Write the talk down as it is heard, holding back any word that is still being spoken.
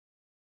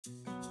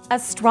A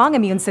strong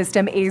immune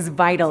system is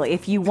vital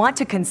if you want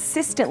to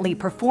consistently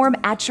perform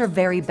at your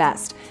very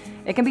best.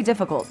 It can be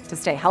difficult to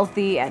stay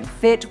healthy and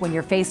fit when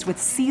you're faced with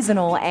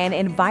seasonal and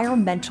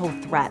environmental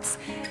threats.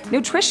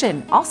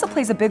 Nutrition also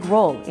plays a big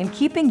role in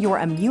keeping your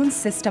immune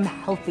system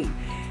healthy.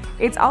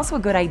 It's also a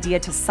good idea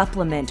to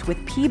supplement with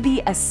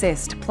PB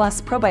Assist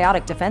plus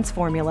probiotic defense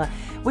formula,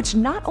 which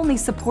not only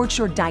supports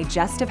your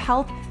digestive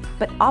health,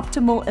 but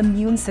optimal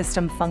immune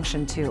system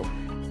function too.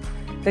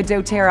 The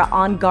doTERRA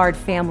On Guard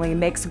family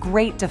makes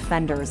great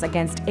defenders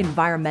against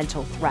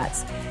environmental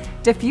threats.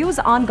 Diffuse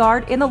On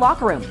Guard in the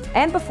locker room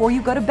and before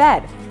you go to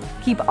bed.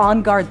 Keep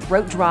On Guard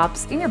throat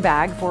drops in your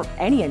bag for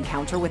any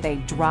encounter with a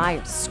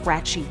dry,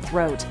 scratchy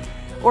throat.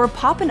 Or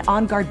pop an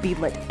On Guard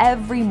beadlet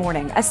every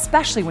morning,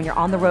 especially when you're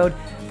on the road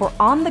for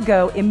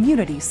on-the-go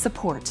immunity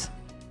support.